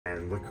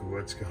look at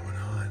what's going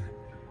on.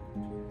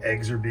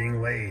 Eggs are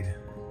being laid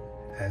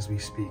as we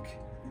speak.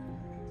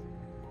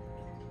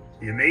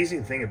 The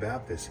amazing thing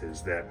about this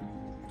is that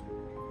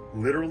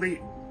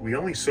literally we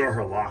only saw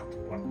her locked,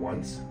 what,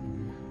 once?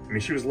 I mean,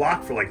 she was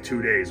locked for like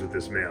 2 days with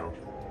this male.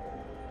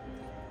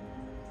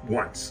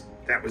 Once.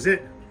 That was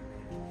it.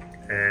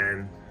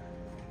 And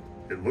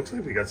it looks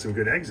like we got some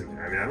good eggs in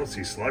there. I mean, I don't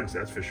see slugs,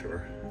 that's for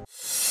sure.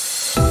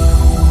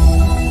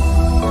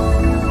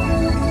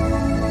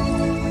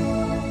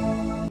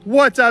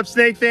 What's up,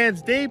 snake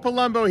fans? Dave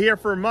Palumbo here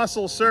for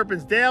Muscle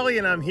Serpents Daily,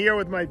 and I'm here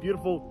with my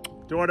beautiful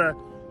daughter,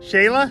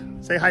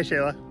 Shayla. Say hi,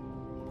 Shayla.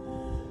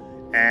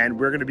 And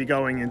we're going to be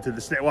going into the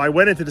snake. Well, I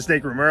went into the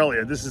snake room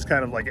earlier. This is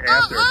kind of like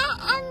after.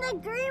 And the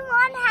green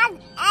one has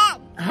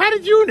eggs. How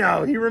did you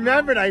know? He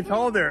remembered. I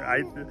told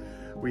her.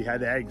 We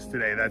had eggs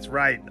today. That's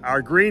right.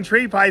 Our green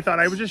tree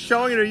python. I was just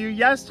showing it to you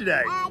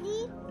yesterday.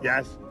 Daddy?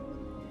 Yes.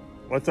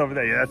 What's over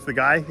there? Yeah, that's the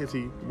guy. Is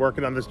he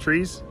working on those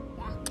trees?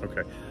 Yeah.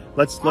 Okay.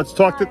 Let's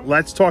talk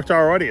to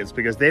our audience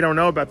because they don't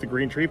know about the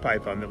green tree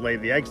python that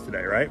laid the eggs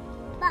today, right?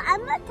 But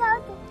I'm not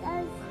telling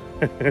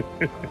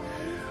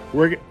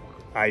those.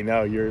 I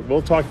know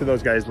we'll talk to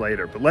those guys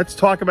later, but let's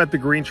talk about the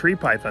green tree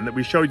python that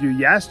we showed you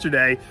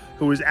yesterday,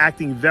 who was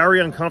acting very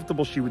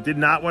uncomfortable. She did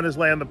not want to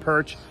lay on the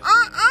perch.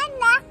 I'm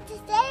not to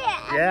say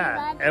it.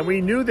 Yeah, and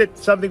we knew that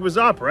something was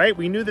up, right?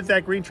 We knew that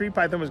that green tree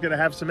python was going to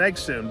have some eggs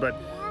soon, but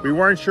we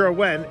weren't sure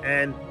when.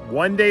 And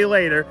 1 day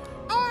later,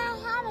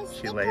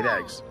 she laid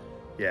eggs.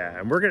 Yeah,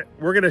 and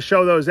we're gonna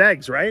show those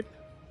eggs, right?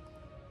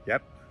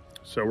 Yep.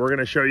 So we're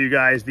gonna show you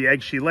guys the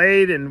eggs she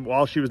laid, and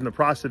while she was in the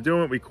process of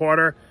doing it, we caught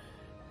her,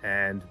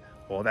 and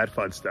all that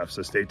fun stuff.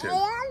 So stay tuned.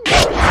 All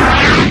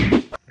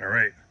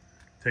right,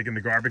 taking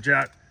the garbage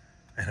out,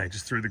 and I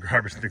just threw the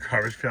garbage in the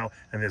garbage pail,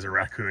 and there's a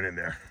raccoon in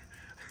there.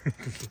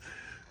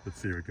 Let's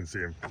see if we can see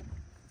him.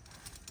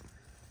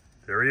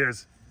 There he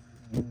is.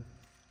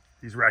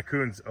 These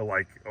raccoons are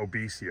like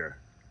obese here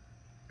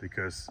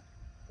because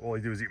all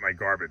they do is eat my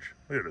garbage.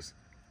 Look at this.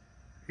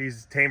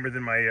 He's tamer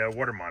than my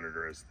water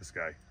monitor is, this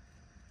guy.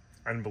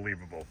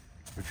 Unbelievable.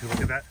 Would you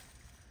look at that?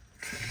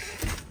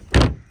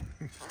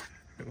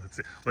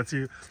 Let's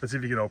see if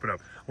you can open up.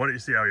 Why don't you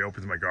see how he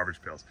opens my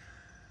garbage pails?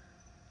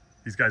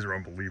 These guys are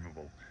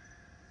unbelievable.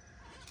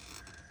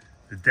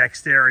 The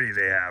dexterity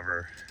they have,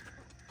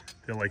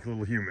 they're like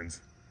little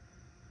humans.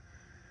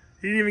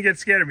 He didn't even get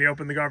scared of me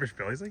opening the garbage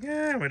pail. He's like,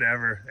 yeah,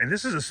 whatever. And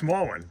this is a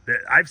small one.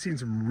 I've seen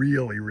some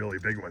really, really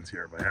big ones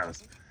here at my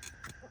house.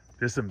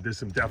 There's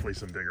definitely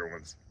some bigger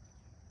ones.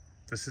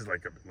 This is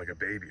like a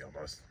baby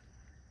almost.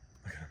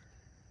 Look at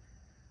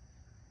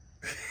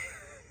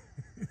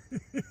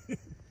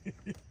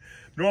him.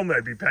 Normally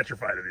I'd be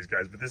petrified of these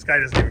guys, but this guy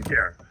doesn't even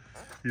care.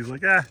 He's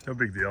like, no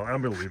big deal.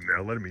 I'm gonna leave him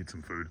there. Let him eat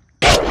some food.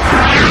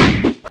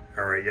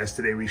 All right,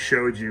 yesterday we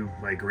showed you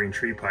my green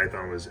tree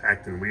python was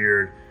acting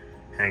weird,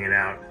 hanging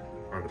out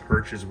on the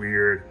perch is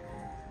weird,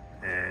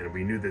 and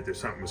we knew that there's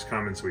something was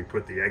coming, so we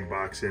put the egg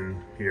box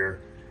in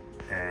here,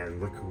 and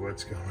look at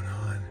what's going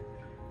on.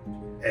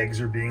 Eggs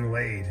are being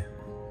laid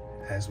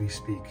as we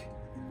speak.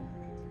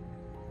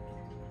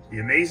 The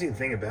amazing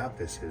thing about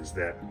this is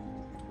that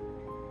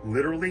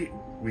literally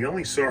we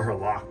only saw her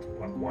locked,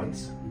 what,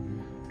 once?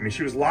 I mean,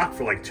 she was locked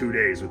for like 2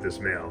 days with this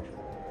male.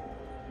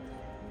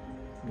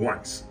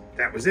 Once.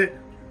 That was it.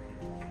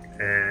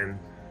 And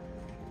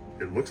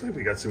it looks like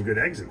we got some good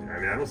eggs in there. I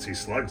mean, I don't see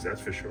slugs,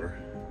 that's for sure.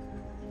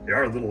 They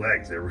are little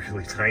eggs. They're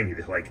really tiny.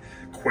 They're like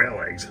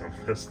quail eggs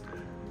almost.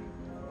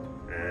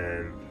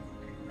 And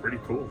pretty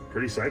cool.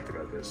 Pretty psyched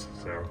about this.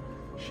 So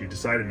she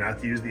decided not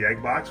to use the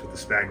egg box with the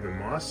sphagnum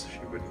moss.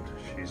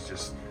 She's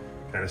just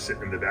kind of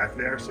sitting in the back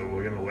there. So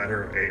we're going to let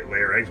her lay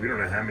her eggs. We don't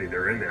know how many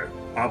there are in there.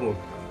 Pablo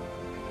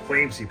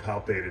claims he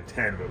palpated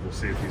 10, but we'll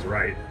see if he's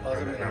right.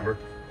 Remember?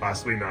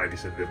 Possibly 9. He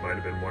said there might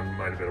have been one,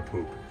 might have been a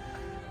poop.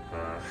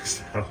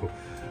 So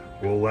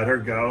we'll let her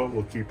go.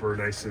 We'll keep her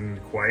nice and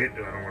quiet,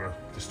 and I don't want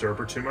to disturb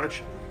her too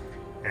much.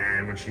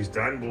 And when she's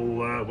done,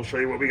 we'll show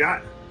you what we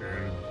got.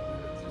 And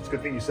it's a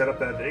good thing you set up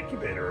that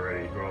incubator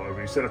already. Well,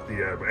 you set up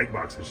the egg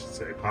box, I should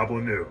say. Pablo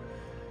knew.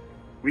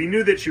 We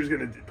knew that she was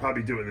going to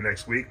probably do it the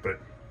next week, but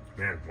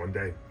man, 1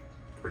 day,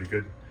 pretty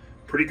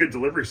good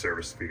delivery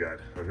service we got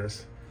on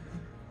this.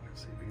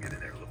 Let's see if we can get in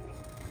there a little.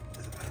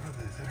 I don't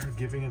know, is that her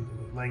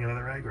laying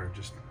another egg or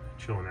just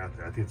chilling out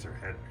there? I think it's her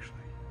head actually.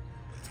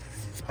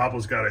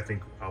 Pablo's got, I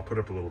think, I'll put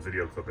up a little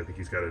video clip. I think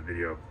he's got a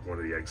video of one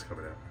of the eggs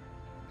coming out.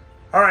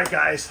 All right,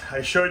 guys,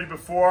 I showed you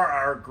before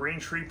our green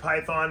tree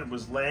python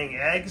was laying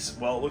eggs.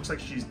 Well, it looks like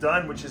she's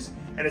done,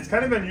 and it's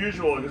kind of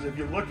unusual because if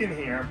you look in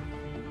here,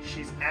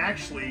 she's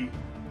actually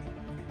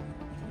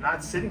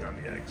not sitting on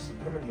the eggs.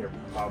 Come in here,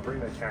 I'll bring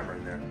that camera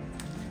in there.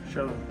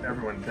 Show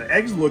everyone. The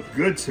eggs look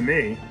good to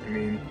me. I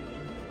mean,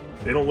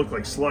 they don't look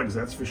like slugs,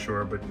 that's for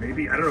sure, but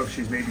maybe, I don't know if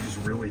she's maybe just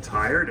really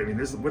tired. I mean,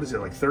 what is it,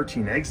 like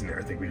 13 eggs in there,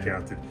 I think we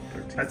counted.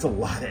 13. That's a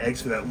lot of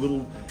eggs for that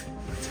little,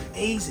 it's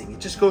amazing.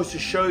 It just goes to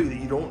show you that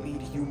you don't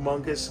need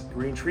humongous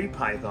green tree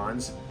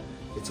pythons.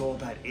 It's all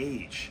about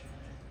age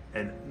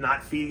and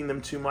not feeding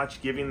them too much,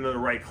 giving them the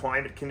right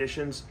climate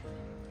conditions,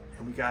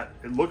 And we got,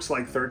 it looks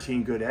like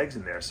 13 good eggs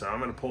in there, so I'm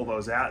going to pull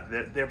those out.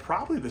 They're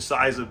probably the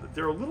size of,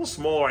 they're a little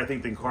smaller, I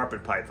think, than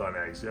carpet python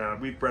eggs.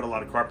 We've bred a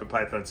lot of carpet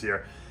pythons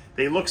here.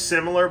 They look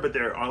similar, but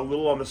they're a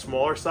little on the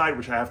smaller side,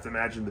 which I have to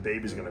imagine the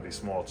baby's going to be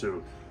small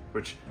too,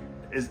 which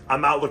is,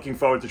 I'm not looking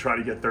forward to trying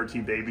to get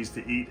 13 babies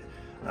to eat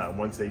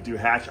once they do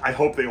hatch. I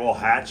hope they all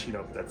hatch, you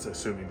know, that's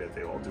assuming that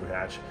they all do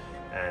hatch,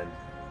 and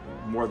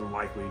more than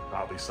likely,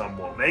 probably some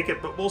won't make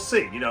it, but we'll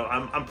see. You know,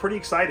 I'm pretty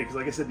excited because,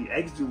 like I said, the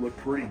eggs do look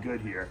pretty good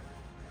here.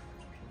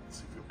 Let's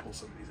see if we can pull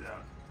some of these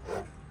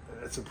out.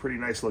 That's a pretty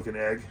nice looking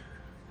egg.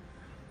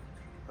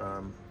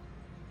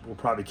 We'll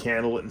probably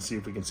candle it and see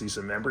if we can see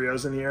some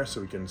embryos in here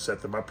so we can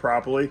set them up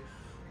properly.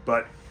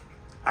 But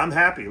I'm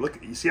happy. Look,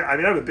 you see, I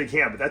mean, I have a big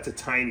hand, but that's a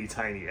tiny,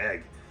 tiny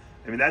egg.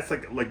 I mean, that's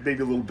like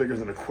maybe a little bigger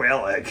than a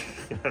quail egg.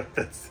 You know,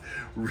 that's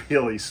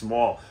really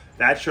small.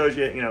 That shows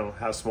you, you know,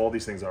 how small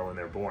these things are when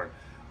they're born.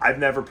 I've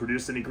never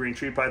produced any green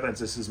tree pythons.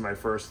 This is my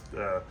first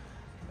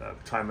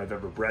time I've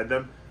ever bred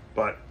them,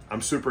 but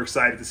I'm super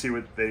excited to see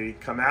what they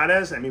come out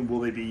as. I mean, will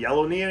they be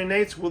yellow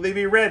neonates? Will they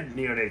be red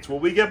neonates? Will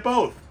we get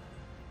both?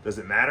 Does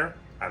it matter?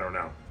 I don't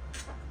know.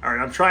 All right,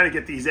 I'm trying to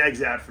get these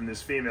eggs out from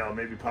this female.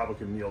 Maybe Pablo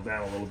can kneel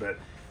down a little bit.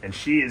 And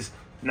she is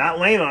not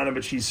laying on them,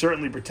 but she's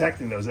certainly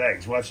protecting those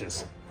eggs. Watch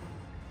this.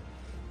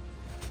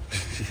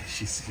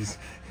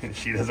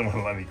 She doesn't want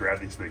to let me grab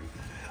these things.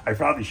 I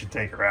probably should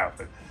take her out,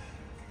 but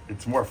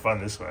it's more fun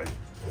this way.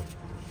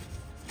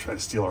 Try to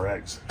steal her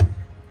eggs.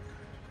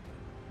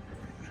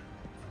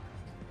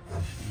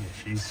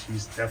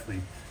 She's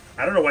definitely,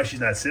 I don't know why she's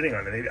not sitting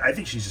on it. I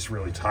think she's just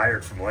really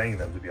tired from laying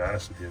them, to be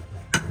honest with you.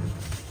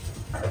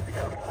 All right, I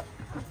got them all.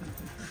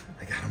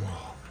 I got them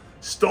all.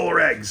 Stole her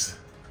eggs.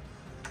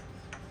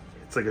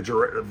 It's like a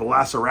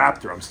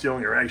velociraptor. I'm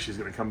stealing her eggs. She's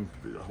going to come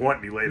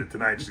haunt me later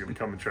tonight. She's going to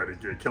come and try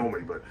to kill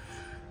me. But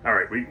all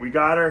right, we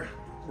got her.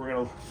 We're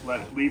going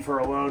to leave her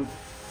alone.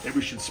 Maybe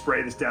we should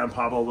spray this down,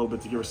 Pablo, a little bit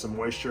to give her some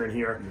moisture in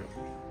here.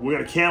 We're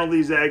going to candle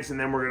these eggs, and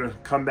then we're going to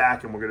come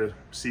back and we're going to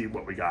see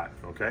what we got.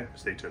 Okay,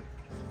 stay tuned.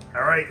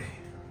 All right,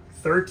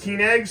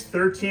 13 eggs,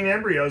 13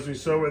 embryos we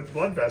saw with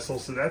blood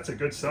vessels, so that's a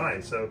good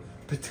sign. So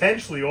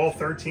potentially all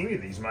 13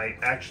 of these might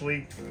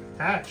actually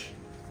hatch.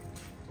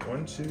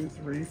 1, 2,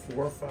 3,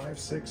 4, 5,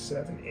 6,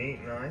 7,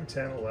 8, 9,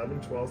 10,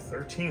 11, 12,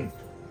 13.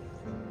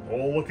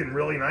 All looking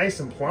really nice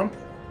and plump.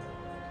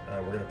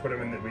 We're going to put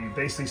them in, we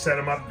basically set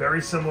them up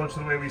very similar to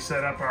the way we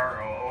set up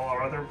all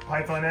our other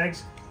python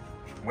eggs.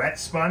 Wet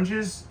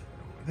sponges.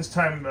 This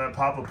time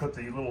Pablo put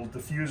the little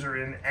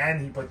diffuser in, and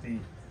he put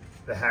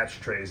the hatch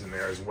trays in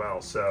there as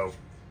well. So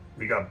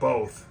we got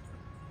both,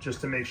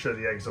 just to make sure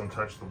the eggs don't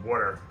touch the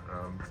water.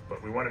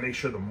 But we want to make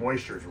sure the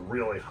moisture is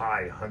really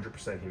high,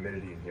 100%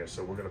 humidity in here.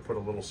 So we're going to put a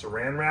little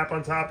saran wrap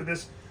on top of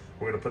this.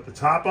 We're going to put the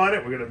top on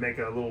it. We're going to make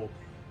a little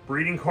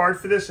breeding card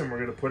for this, and we're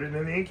going to put it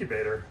in the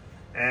incubator.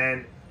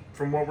 And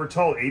from what we're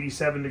told,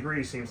 87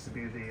 degrees seems to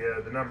be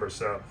the number.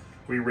 So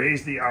we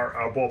raised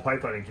our ball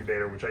python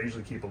incubator, which I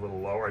usually keep a little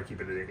lower. I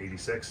keep it at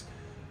 86.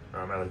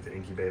 I like to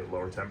incubate at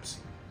lower temps.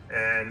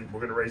 And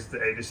we're going to raise it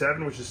to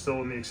 87, which is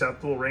still in the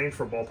acceptable range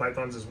for ball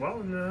pythons as well.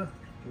 And we're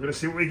going to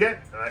see what we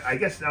get. I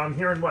guess now I'm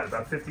hearing what,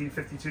 about 50,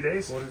 52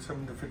 days?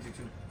 47 to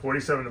 52.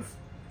 47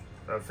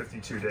 to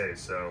 52 days.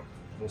 So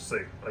we'll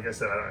see. Like I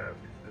said,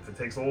 if it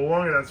takes a little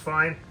longer, that's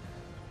fine.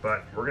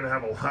 But we're going to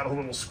have a lot of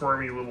little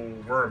squirmy little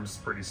worms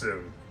pretty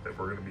soon that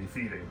we're going to be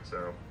feeding.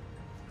 So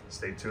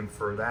stay tuned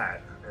for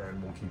that,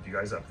 and we'll keep you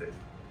guys updated.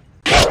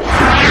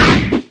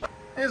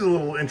 Here's a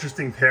little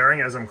interesting pairing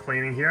as I'm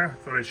cleaning here.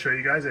 Thought I'd show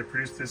you guys. I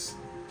produced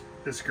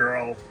this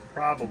girl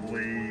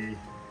probably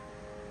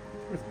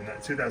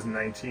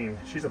 2019.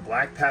 She's a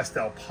black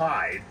pastel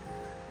pied,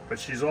 but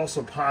she's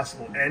also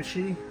possible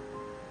Enchi,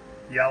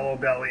 yellow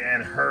belly,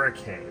 and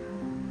hurricane.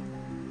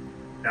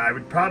 Now, I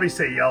would probably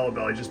say yellow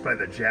belly just by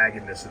the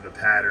jaggedness of the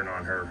pattern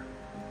on her.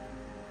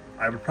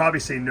 I would probably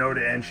say no to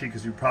Enchi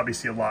because you probably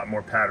see a lot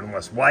more pattern,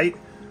 less white.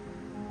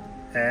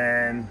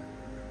 And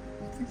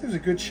I think there's a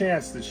good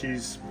chance that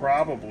she's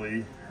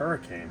probably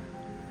hurricane.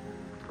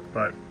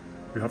 But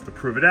we have to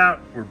prove it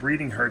out. We're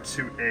breeding her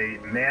to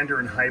a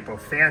Mandarin Hypo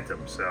Phantom,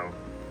 so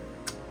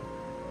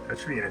that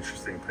should be an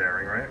interesting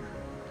pairing, right?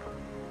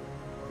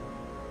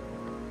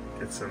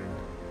 Get some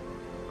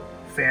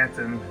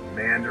Phantom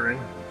Mandarin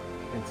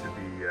into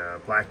the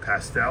black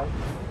pastel.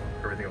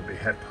 Everything will be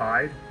het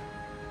pied.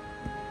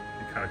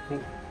 Be kind of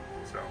cool.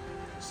 So,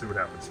 let's see what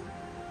happens.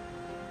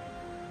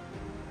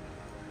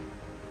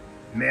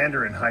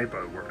 Mandarin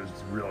Hypo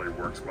really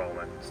works well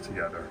when it's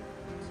together.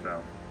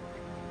 So,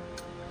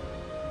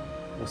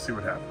 we'll see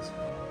what happens.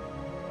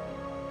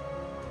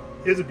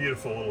 Here's a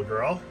beautiful little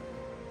girl.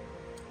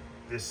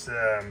 This,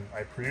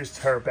 I produced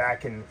her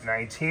back in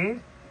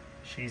 19.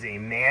 She's a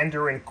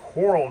Mandarin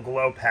Coral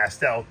Glow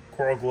Pastel.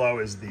 Coral Glow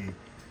is the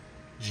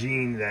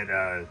gene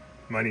that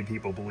many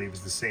people believe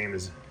is the same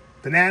as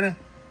banana,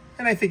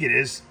 and I think it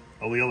is,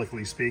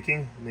 allelically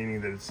speaking,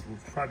 meaning that it's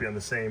probably on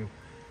the same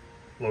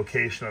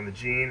location on the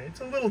gene.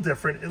 It's a little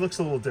different. It looks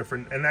a little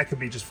different, and that could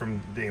be just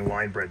from being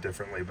line bred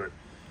differently. But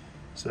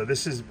so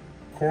this is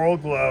Coral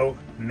Glow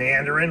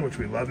Mandarin, which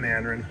we love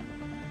Mandarin.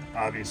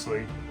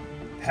 obviously,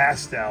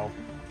 pastel.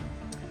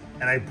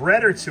 And I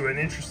bred her to an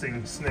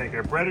interesting snake.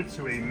 I bred her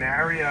to a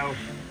Mario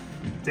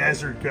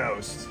Desert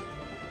Ghost.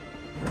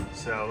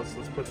 So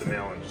let's put the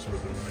male in just for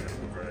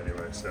the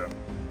anyway. So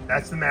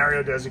that's the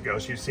Mario Desert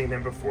Ghost. You've seen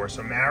him before.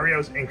 So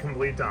Mario's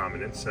incomplete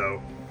dominant.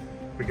 So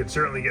we could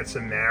certainly get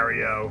some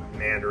Mario,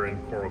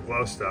 Mandarin, Coral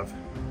Glow stuff,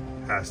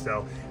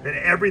 pastel. Then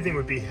everything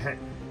would be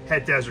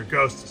het Desert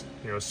Ghost,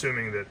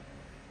 assuming that,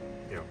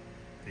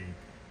 the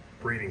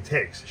breeding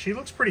takes. She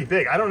looks pretty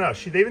big. I don't know.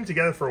 They've been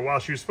together for a while.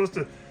 She was supposed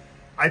to,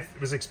 I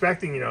was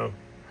expecting,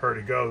 her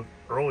to go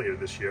earlier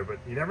this year, but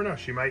you never know.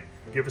 She might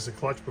give us a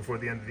clutch before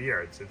the end of the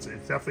year. It's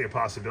definitely a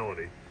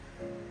possibility.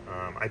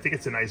 I think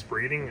it's a nice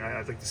breeding.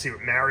 I'd like to see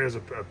what Mario's a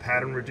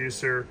pattern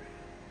reducer.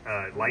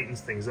 It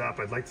lightens things up.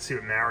 I'd like to see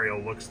what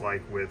Mario looks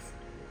like with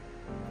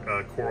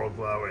Coral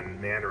Glow and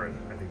Mandarin.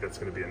 I think that's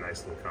going to be a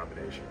nice little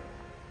combination.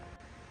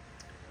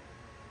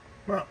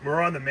 Well,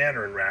 we're on the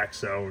Mandarin rack,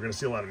 so we're going to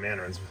see a lot of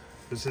Mandarins.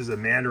 This is a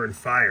Mandarin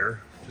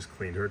Fire. Just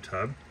cleaned her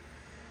tub.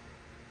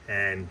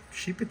 And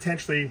she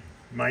potentially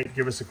might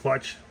give us a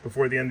clutch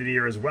before the end of the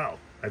year as well.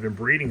 I've been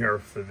breeding her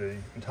for the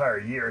entire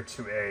year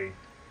to a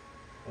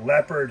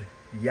leopard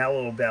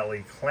yellow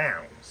belly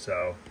clown.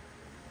 So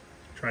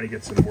trying to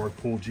get some more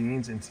cool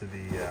genes into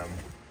the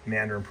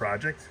Mandarin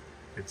project.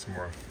 Get some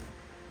more,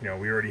 we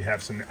already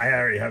have some, I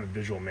already have a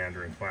visual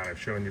Mandarin clown I've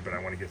shown you, but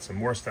I want to get some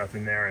more stuff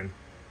in there, and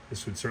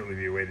this would certainly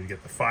be a way to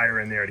get the fire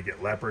in there, to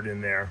get leopard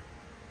in there.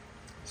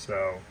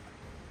 So,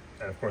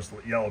 and of course the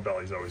yellow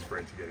belly is always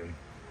great to get in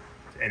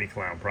any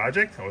clown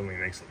project. It only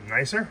makes it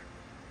nicer.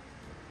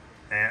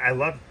 And I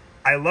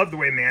love the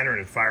way Mandarin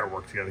and Fire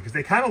work together, because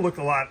they kind of look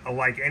a lot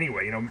alike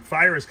anyway.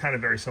 Fire is kind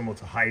of very similar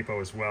to Hypo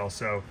as well.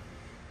 So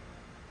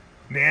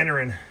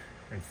Mandarin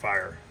and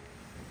Fire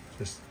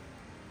just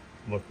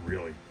look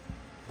really,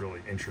 really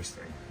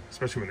interesting,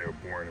 especially when they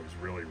were born. It was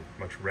really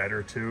much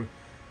redder too.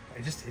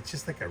 It's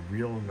just like a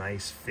real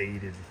nice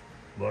faded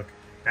look.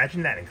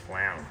 Imagine that in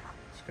clown.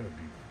 It's going to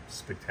be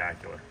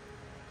spectacular.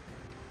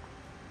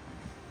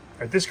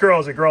 All right, this girl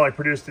is a girl I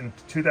produced in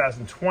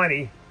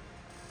 2020.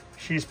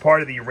 She's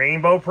part of the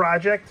Rainbow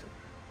Project.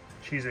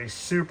 She's a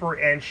Super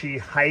Enchi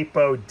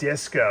Hypo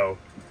Disco,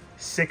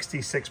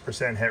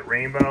 66% het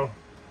rainbow,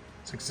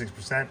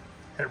 66%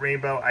 het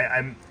rainbow.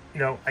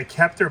 I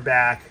kept her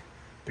back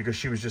because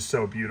she was just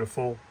so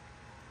beautiful.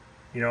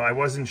 I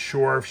wasn't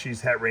sure if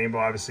she's het rainbow.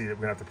 Obviously, we're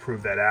gonna have to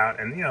prove that out.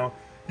 And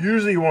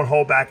usually you won't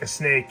hold back a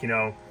snake,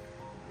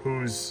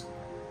 who's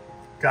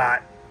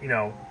got,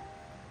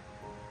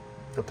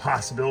 the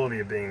possibility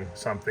of being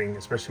something,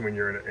 especially when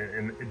you're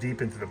in deep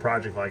into the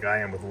project like I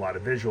am with a lot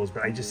of visuals.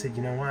 But I just said,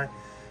 you know what?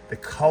 The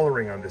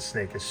coloring on this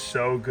snake is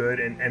so good.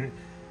 And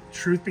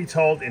truth be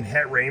told, in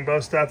het rainbow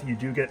stuff, you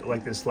do get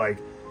like this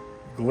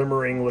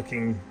glimmering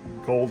looking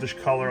goldish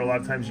color. A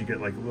lot of times you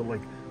get like a little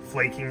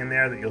flaking in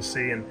there that you'll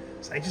see. And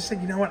so I just said,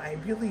 you know what? I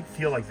really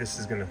feel like this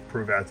is going to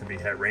prove out to be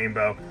het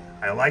rainbow.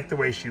 I like the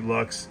way she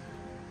looks,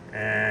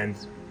 and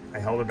I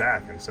held her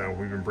back. And so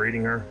we've been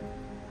breeding her.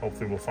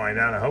 Hopefully we'll find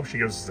out. I hope she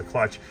gives us a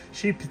clutch.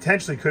 She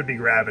potentially could be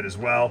gravid as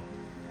well.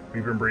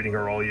 We've been breeding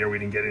her all year. We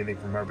didn't get anything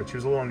from her, but she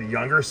was a little on the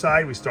younger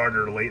side. We started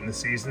her late in the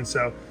season,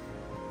 so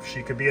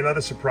she could be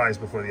another surprise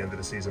before the end of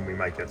the season. We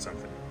might get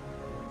something.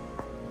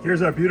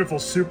 Here's our beautiful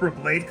Super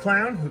Blade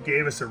Clown, who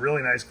gave us a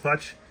really nice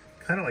clutch.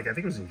 Kind of like, I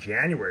think it was in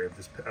January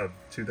of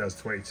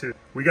 2022.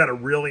 We got a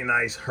really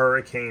nice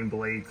Hurricane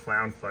Blade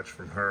Clown clutch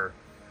from her.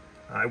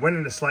 I went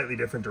in a slightly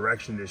different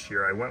direction this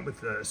year. I went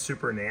with the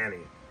Super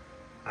Nanny.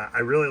 I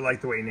really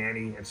like the way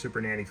Nanny and Super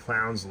Nanny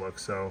clowns look,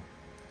 so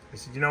I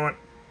said, you know what?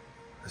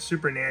 A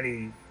Super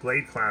Nanny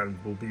Blade Clown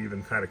will be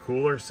even kind of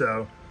cooler,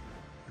 so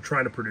we're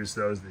trying to produce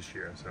those this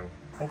year. So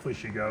hopefully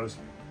she goes.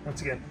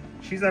 Once again,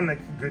 she's on a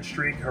good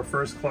streak. Her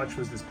first clutch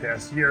was this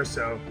past year,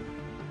 so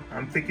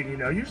I'm thinking,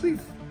 usually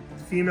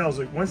females,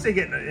 once they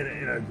get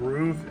in a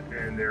groove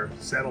and they're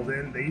settled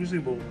in,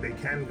 they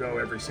can go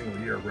every single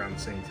year around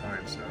the same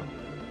time. So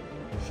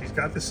she's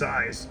got the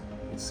size.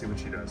 Let's see what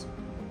she does.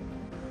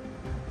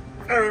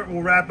 All right,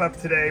 we'll wrap up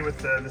today with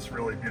this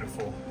really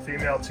beautiful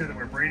female too that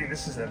we're breeding.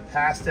 This is a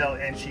pastel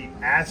Enchi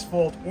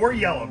Asphalt or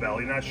Yellow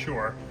Belly, not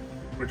sure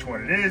which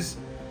one it is.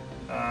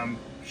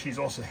 She's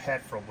also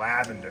het for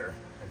lavender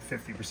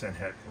and 50%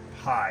 het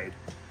hide.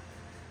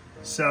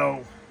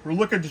 So we're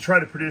looking to try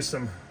to produce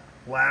some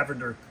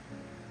lavender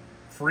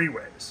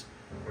freeways,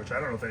 which I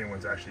don't know if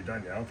anyone's actually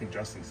done yet. I don't think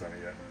Justin's done it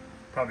yet.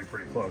 Probably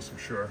pretty close, I'm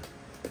sure.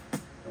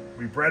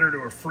 We bred her to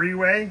a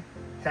freeway,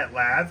 het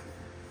lav.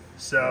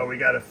 So we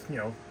got a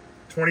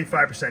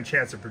 25%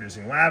 chance of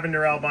producing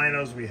lavender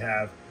albinos. We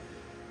have,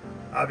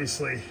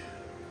 obviously,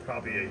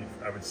 probably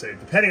I would say,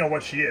 depending on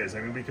what she is.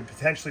 I mean, we could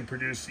potentially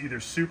produce either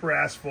super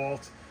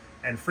asphalt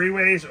and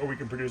freeways, or we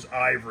can produce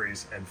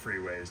ivories and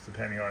freeways,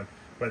 depending on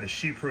whether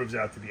she proves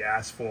out to be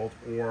asphalt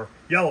or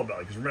yellow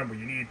belly. Because remember,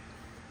 you need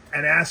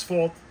an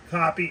asphalt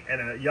copy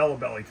and a yellow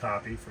belly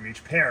copy from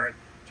each parent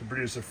to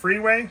produce a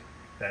freeway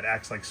that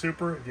acts like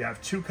super. If you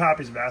have 2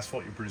 copies of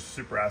asphalt, you produce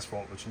super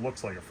asphalt, which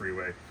looks like a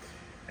freeway.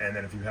 And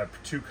then if you have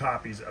 2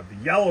 copies of the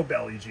yellow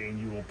belly gene,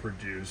 you will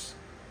produce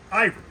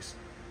ivories,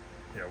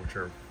 which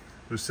are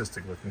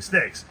leucistic-looking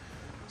snakes.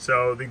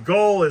 So the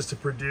goal is to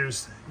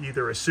produce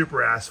either a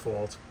super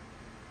asphalt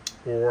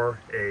or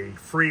a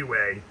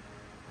freeway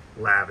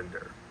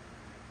lavender.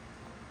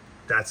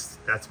 That's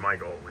my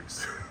goal, at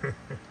least.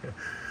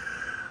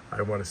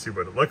 I want to see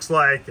what it looks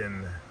like,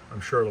 and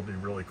I'm sure it'll be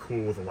really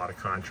cool with a lot of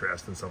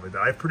contrast and stuff like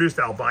that. I've produced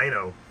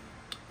albino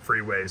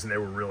freeways, and they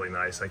were really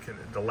nice.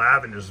 The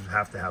lavenders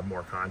have to have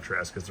more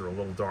contrast because they're a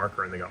little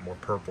darker and they got more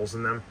purples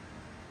in them.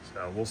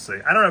 So we'll see.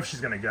 I don't know if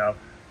she's going to go.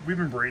 We've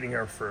been breeding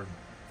her for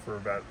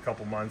about a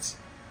couple months.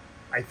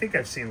 I think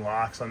I've seen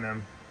locks on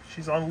them.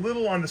 She's a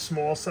little on the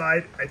small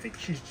side. I think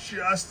she's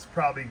just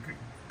probably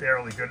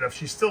barely good enough.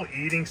 She's still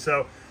eating,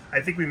 so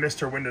I think we missed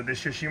her window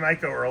this year. She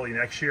might go early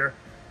next year,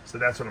 so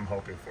that's what I'm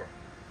hoping for.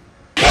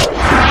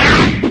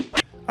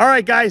 All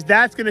right, guys,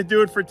 that's going to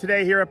do it for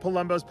today here at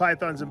Palumbo's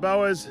Pythons and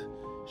Boas.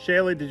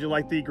 Shayla, did you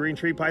like the green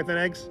tree python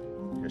eggs?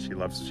 Yeah, she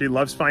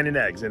loves finding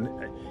eggs, and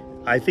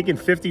I think in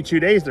 52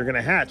 days they're going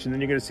to hatch, and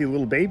then you're going to see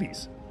little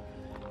babies.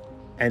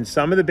 And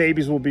some of the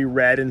babies will be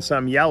red and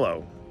some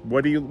yellow.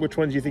 Which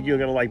ones do you think you're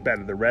going to like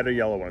better, the red or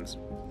yellow ones?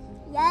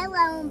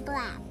 Yellow and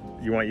black.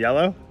 You want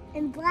yellow?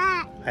 And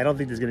black. I don't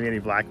think there's going to be any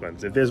black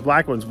ones. If there's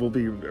black ones, we'll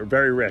be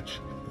very rich.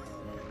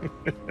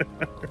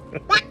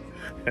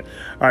 All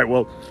right,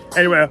 well,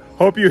 anyway,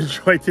 hope you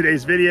enjoyed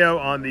today's video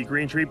on the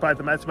green tree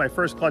python. That's my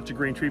first clutch of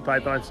green tree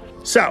pythons.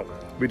 So,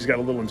 we just got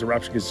a little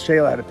interruption because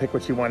Shayla had to pick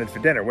what she wanted for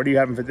dinner. What are you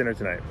having for dinner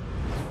tonight?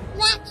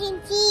 Mac and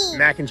cheese.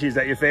 Mac and cheese, is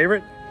that your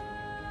favorite?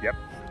 Yep.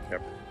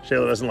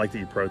 Shayla doesn't like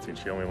to eat protein.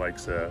 She only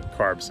likes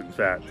carbs and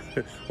fat.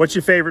 What's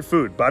your favorite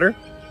food? Butter?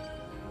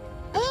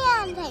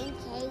 And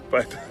pancakes.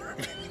 But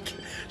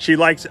she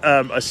likes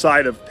a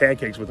side of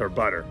pancakes with her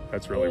butter.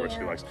 That's really what she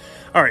likes.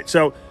 All right,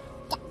 so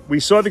we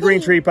saw the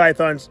green tree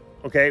pythons.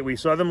 Okay, we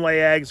saw them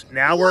lay eggs.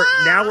 Now we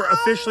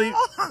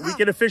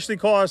can officially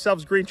call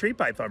ourselves green tree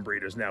python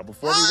breeders now.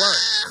 Before we weren't.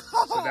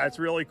 So that's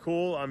really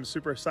cool. I'm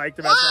super psyched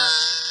about that.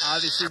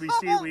 Obviously,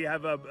 we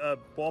have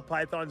ball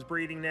pythons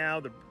breeding now.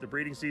 The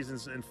breeding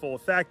season's in full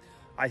effect.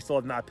 I still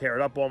have not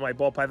paired up all my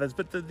ball pythons,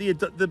 but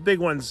the big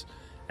ones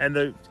and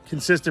the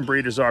consistent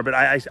breeders are. But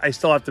I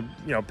still have to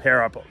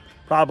pair up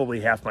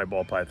probably half my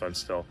ball pythons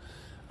still.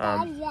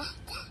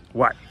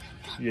 What?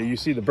 Yeah, you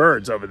see the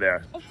birds over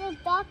there. It's a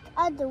duck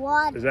on the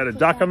water. Is that a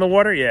duck on the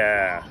water?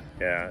 Yeah.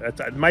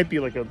 It might be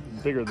like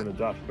bigger than a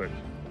duck, but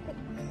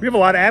we have a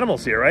lot of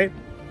animals here, right?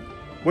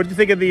 What did you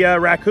think of the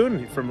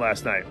raccoon from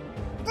last night?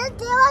 There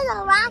was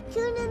a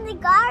raccoon in the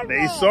garden.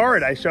 They saw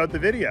it. I showed the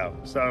video.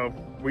 So,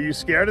 were you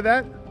scared of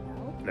that?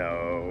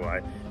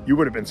 No. You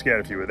would have been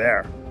scared if you were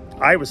there.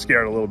 I was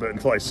scared a little bit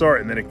until I saw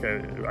it, and then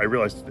I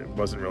realized it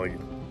wasn't really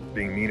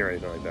being mean or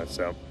anything like that.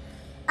 So.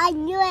 I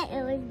knew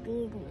it was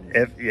being.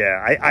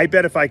 I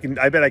bet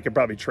I could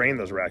probably train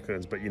those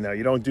raccoons, but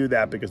you don't do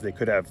that because they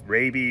could have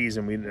rabies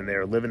and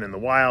they're living in the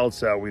wild,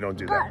 so we don't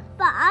do that.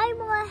 But I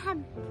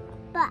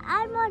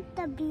want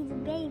to be the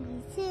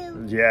baby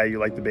too. Yeah, you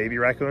like the baby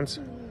raccoons?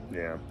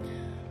 Yeah.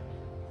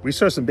 We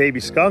saw some baby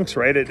skunks,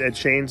 right, at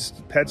Shane's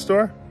pet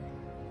store.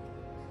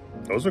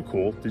 Those are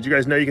cool. Did you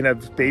guys know you can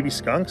have baby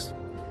skunks?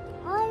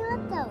 I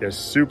want those. They're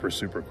super,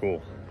 super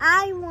cool.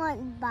 I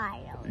want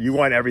bios. You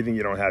want everything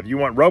you don't have. You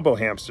want robo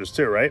hamsters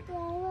too, right? Yeah, I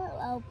want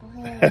robo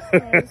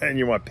hamsters. And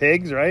you want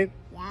pigs, right?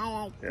 Yeah,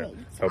 I like pigs.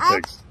 Oh,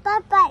 pigs.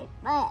 But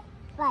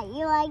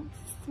you like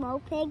small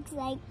pigs,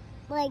 like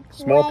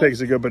small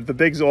pigs are good, but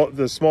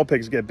the small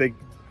pigs get big,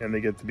 and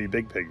they get to be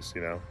big pigs,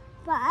 But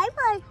I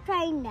want to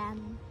train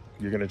them.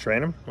 You're gonna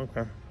train them?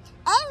 Okay. And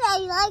I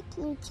like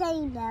to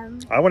train them.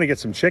 I want to get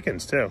some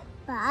chickens too.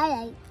 But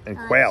I like and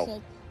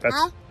quail.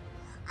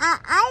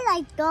 I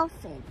like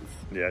dolphins.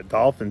 Yeah,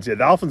 dolphins. Yeah,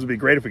 dolphins would be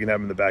great if we can have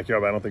them in the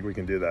backyard, but I don't think we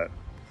can do that.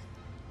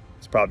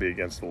 It's probably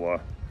against the law.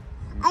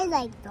 I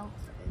like dolphins.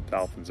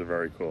 Dolphins are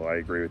very cool. I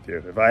agree with you.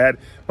 If I had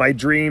my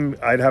dream,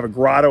 I'd have a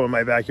grotto in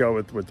my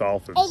backyard with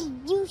dolphins.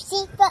 And you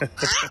see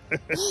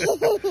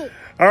the...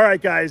 All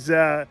right, guys.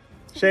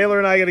 Shayla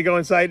and I are going to go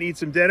inside and eat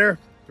some dinner,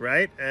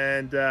 right?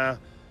 And I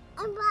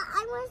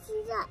want to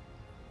see the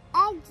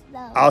eggs,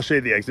 though. I'll show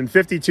you the eggs. In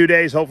 52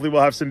 days, hopefully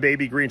we'll have some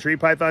baby green tree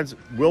pythons.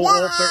 Will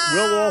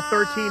all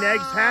 13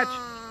 eggs hatch?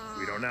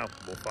 We don't know.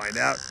 We'll find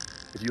out.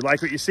 If you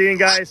like what you're seeing,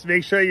 guys,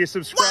 make sure you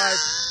subscribe.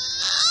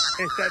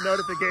 Hit that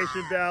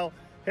notification bell.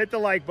 Hit the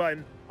like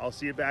button. I'll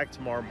see you back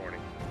tomorrow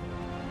morning.